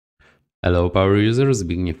Hello power users,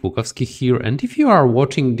 Zbigniew Lukowski here, and if you are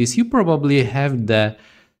watching this, you probably have the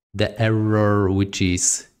error which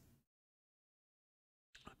is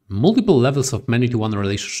multiple levels of many-to-one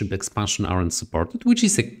relationship expansion aren't supported, which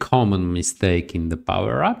is a common mistake in the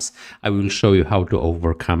Powerapps. I will show you how to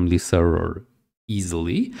overcome this error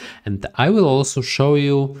easily, and I will also show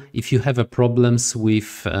you if you have a problems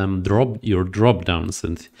with your dropdowns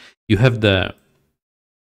and you have the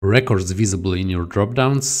records visible in your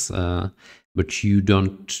dropdowns, but you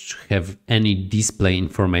don't have any display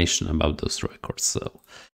information about those records. So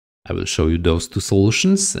I will show you those two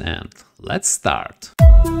solutions and let's start.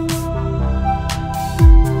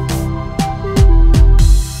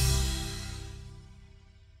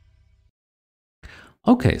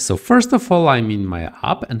 Okay, so first of all, I'm in my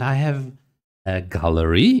app and I have a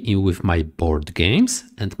gallery with my board games,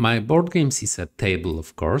 and my board games is a table,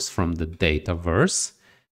 of course, from the Dataverse.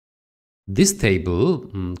 This table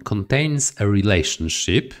contains a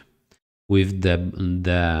relationship with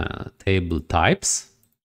the table types.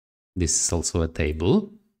 This is also a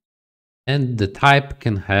table. And the type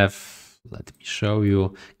can have, let me show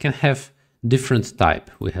you, can have different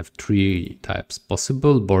type. We have three types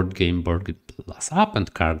possible: board game plus app,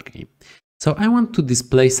 and card game. So I want to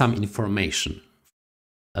display some information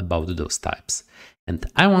about those types. And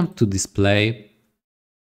I want to display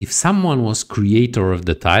if someone was creator of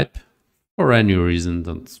the type. For any reason,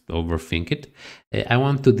 don't overthink it. I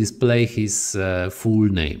want to display his full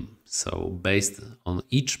name. So based on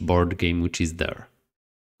each board game which is there.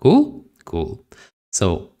 Cool? Cool.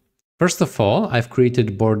 So first of all, I've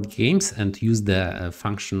created board games and used the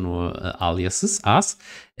function aliases as,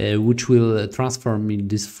 which will transform me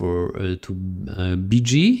this to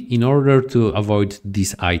BG in order to avoid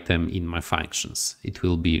this item in my functions. It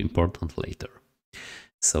will be important later.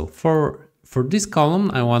 So for this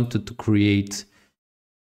column, I wanted to create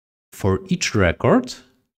for each record,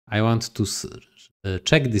 I want to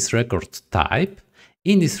check this record type.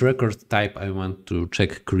 In this record type, I want to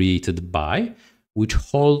check created by, which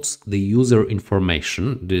holds the user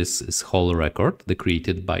information. This is whole record. The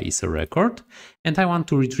created by is a record. And I want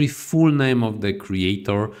to retrieve full name of the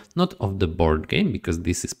creator, not of the board game, because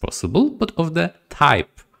this is possible, but of the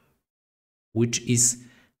type, which is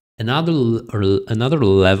another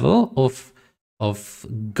level of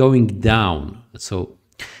going down. So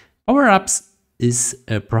Powerapps is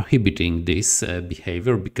prohibiting this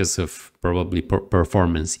behavior because of probably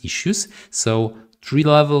performance issues. So 3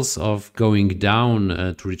 levels of going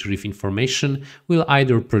down to retrieve information will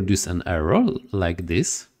either produce an error like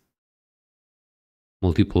this,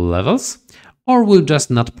 multiple levels, or will just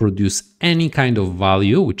not produce any kind of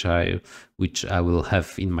value, which I will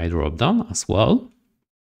have in my dropdown as well.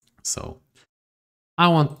 So I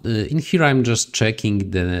want in here I'm just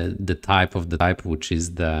checking the type of the type, which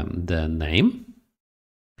is the name,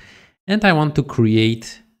 and I want to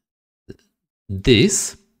create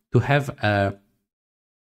this to have a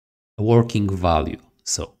working value.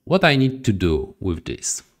 So what I need to do with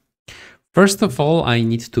this, first of all, I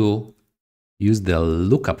need to use the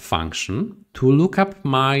lookup function to look up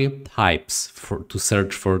my types to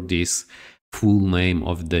search for this full name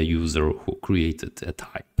of the user who created a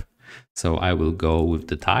type. So I will go with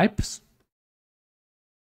the types.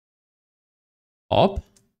 Up.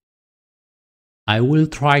 I will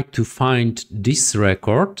try to find this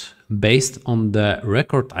record based on the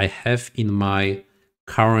record I have in my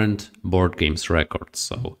current board games record.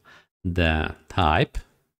 So the type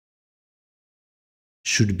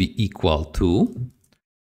should be equal to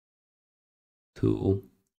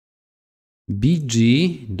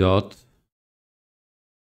bg.type.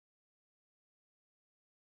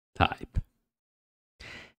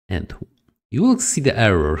 And you will see the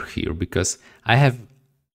error here because I have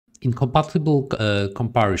incompatible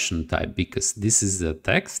comparison type, because this is the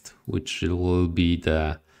text, which will be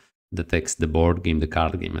the text, the board game, the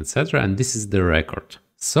card game, etc. And this is the record.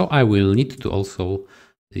 So I will need to also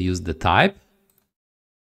use the type,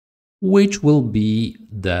 which will be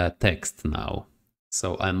the text now.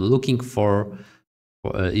 So I'm looking for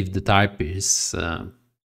if the type is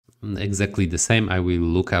exactly the same, I will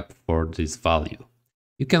look up for this value.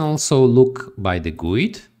 You can also look by the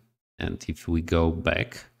GUID, and if we go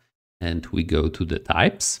back and we go to the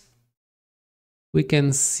types, we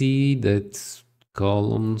can see that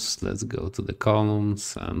columns. Let's go to the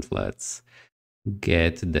columns and let's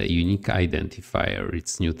get the unique identifier.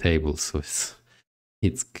 It's new table, so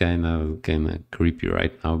it's kind of creepy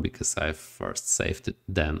right now because I first saved it,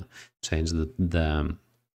 then changed the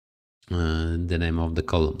name of the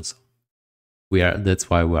columns. That's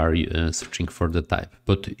why we are searching for the type.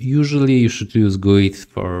 But usually you should use GUID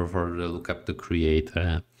for the lookup to create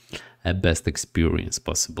a a best experience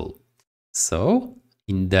possible. So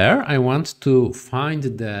in there, I want to find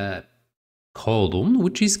the column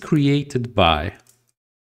which is created by.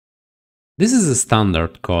 This is a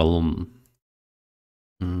standard column.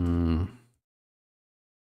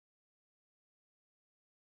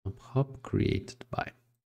 Hop created by.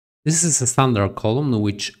 This is a standard column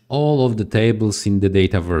which all of the tables in the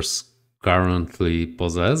Dataverse currently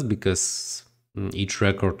possess, because each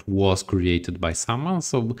record was created by someone.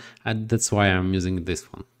 So that's why I'm using this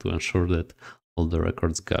one, to ensure that all the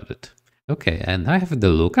records got it. Okay, and I have the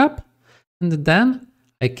lookup, and then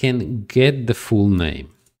I can get the full name.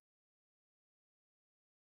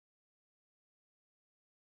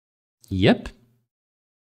 Yep.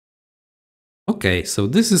 Okay, so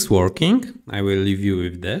this is working. I will leave you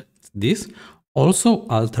with this. Also,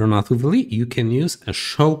 alternatively, you can use a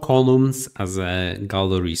show columns as a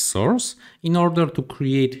gallery source in order to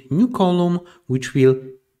create new column, which will,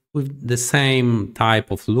 with the same type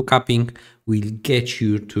of lookupping, will get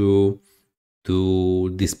you to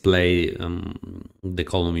display the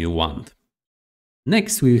column you want.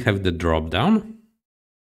 Next, we have the dropdown,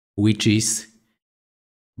 which is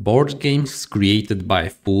board games created by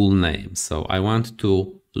full name. So I want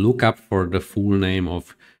to look up for the full name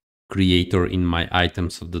of creator in my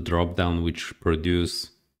items of the dropdown, which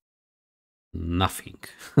produce nothing.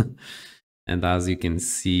 And as you can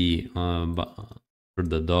see for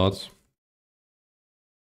the dots,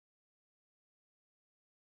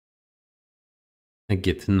 I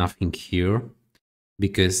get nothing here,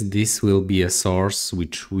 because this will be a source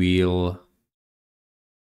which will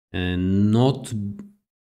not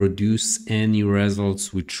produce any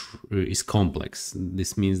results which is complex.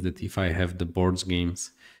 This means that if I have the board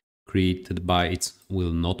games created by, it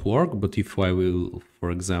will not work. But if I will, for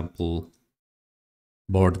example,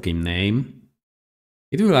 board game name,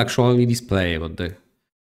 it will actually display but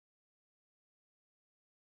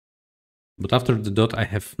after the dot I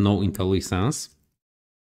have no IntelliSense.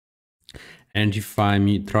 And if I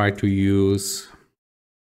try to use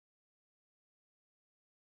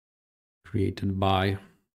created by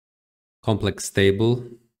complex table,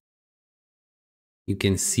 you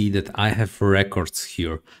can see that I have records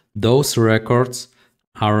here. Those records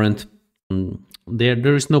aren't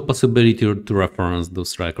there is no possibility to reference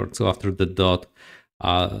those records. So after the dot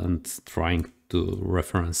and trying to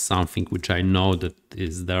reference something which I know that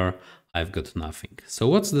is there, I've got nothing. So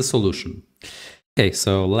what's the solution? Okay,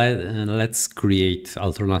 so let's create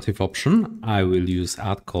alternative option. I will use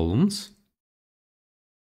add columns.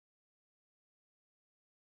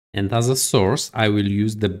 And as a source, I will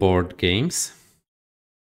use the board games.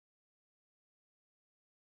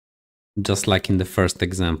 Just like in the first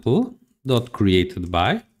example, dot created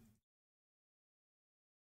by.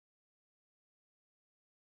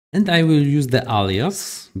 And I will use the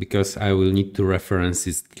alias because I will need to reference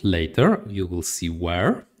it later. You will see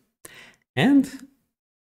where. And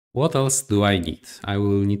what else do I need? I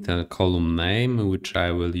will need a column name, which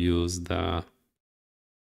I will use the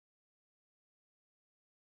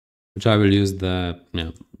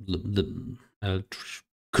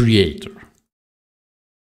creator.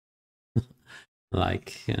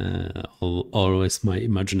 Like always, my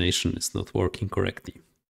imagination is not working correctly.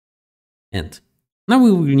 And now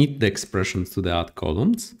we will need the expressions to the add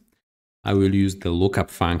columns. I will use the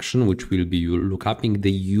lookup function, which will be lookupping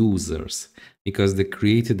the users, because the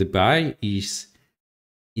created by is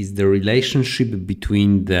the relationship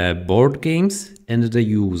between the board games and the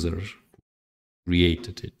user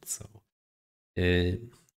created it. So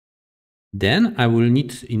then I will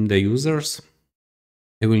need in the users,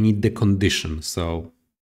 I will need the condition. So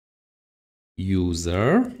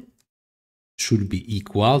user should be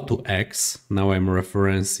equal to X. Now I'm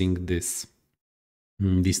referencing this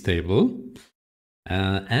table.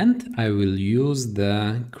 And I will use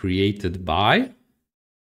the created by.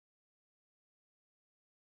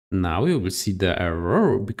 Now you will see the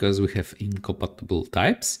error because we have incompatible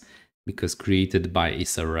types, because created by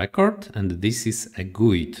is a record and this is a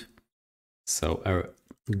GUID. So a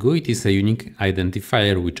GUID is a unique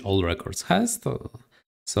identifier which all records has.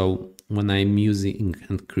 So when I'm using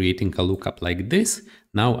and creating a lookup like this,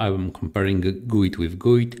 now I'm comparing a GUID with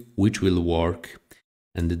GUID, which will work.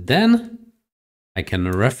 And then I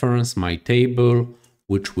can reference my table,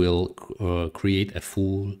 which will create a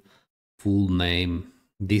full name.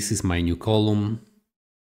 This is my new column.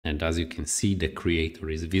 And as you can see, the creator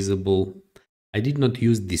is visible. I did not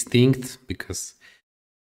use distinct because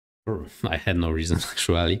I had no reason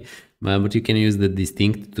actually. But you can use the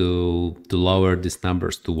distinct to lower these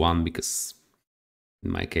numbers to 1, because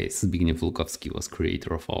in my case, Zbigniew Lukowski was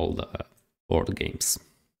creator of all the board games.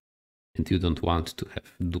 and you don't want to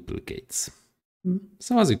have duplicates.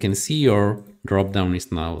 So as you can see, your dropdown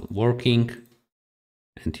is now working,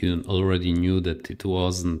 and you already knew that it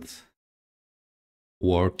wasn't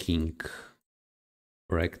working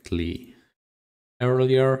correctly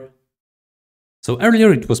earlier. So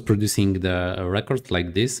earlier it was producing the record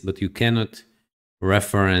like this, but you cannot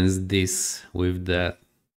reference this with the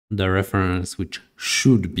reference which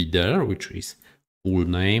should be there, which is full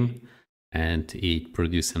name, and it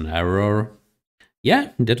produced an error.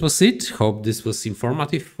 Yeah, that was it. Hope this was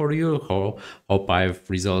informative for you. Hope I've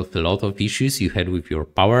resolved a lot of issues you had with your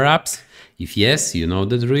Powerapps. If yes, you know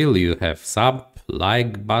the drill. You have sub,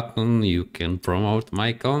 like button, you can promote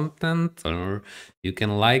my content, or you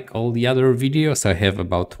can like all the other videos. I have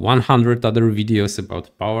about 100 other videos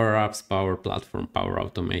about Powerapps, Power Platform, Power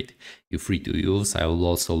Automate. You're free to use. I will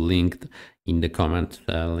also link in the comment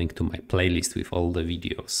link to my playlist with all the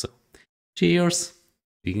videos. So, cheers.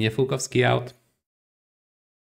 Zbigniew Lukowski out.